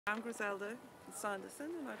I'm Griselda Sanderson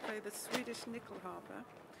and I play the Swedish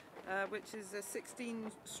Nyckelharpa, which is a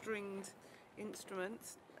 16-stringed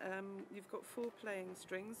instrument. You've got 4 playing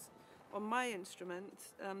strings. On my instrument,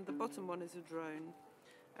 the bottom one is a drone,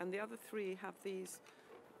 and the other 3 have these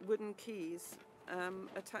wooden keys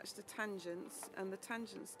attached to tangents, and the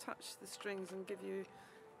tangents touch the strings and give you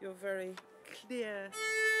your very clear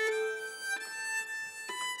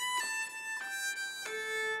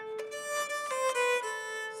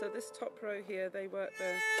So this top row here, they work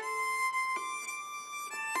the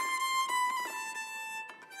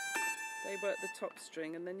top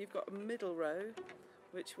string, and then you've got a middle row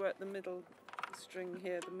which work the middle string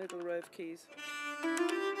here, the middle row of keys.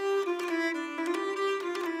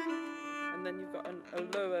 And then you've got a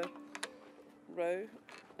lower row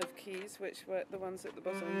of keys which work the ones at the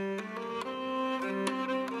bottom.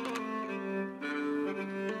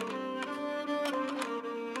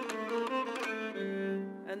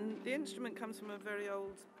 And the instrument comes from a very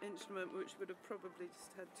old instrument which would have probably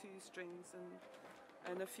just had 2 strings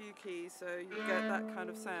and a few keys, so you get that kind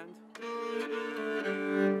of sound.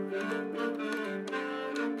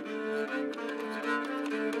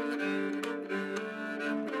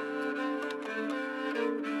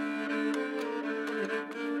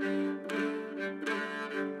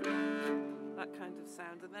 That kind of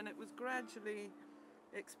sound. And then it was gradually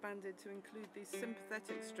expanded to include these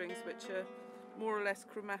sympathetic strings which are more or less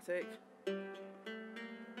chromatic.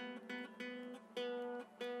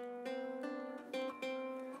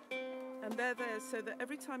 And they're there so that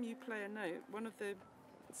every time you play a note, one of the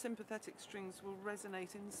sympathetic strings will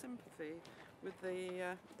resonate in sympathy with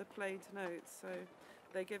the played notes, so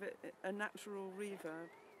they give it a natural reverb.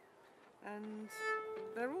 And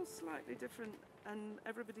they're all slightly different, and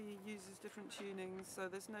everybody uses different tunings, so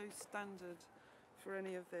there's no standard for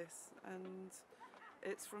any of this. And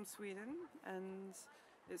it's from Sweden, and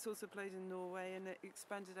it's also played in Norway, and it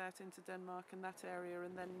expanded out into Denmark and that area,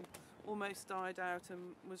 and then almost died out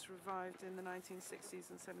and was revived in the 1960s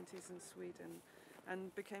and 70s in Sweden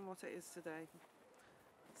and became what it is today.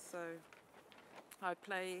 So I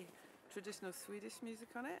play traditional Swedish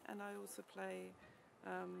music on it, and I also play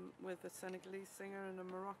with a Senegalese singer and a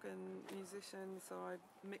Moroccan musician, so I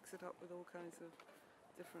mix it up with all kinds of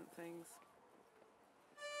different things.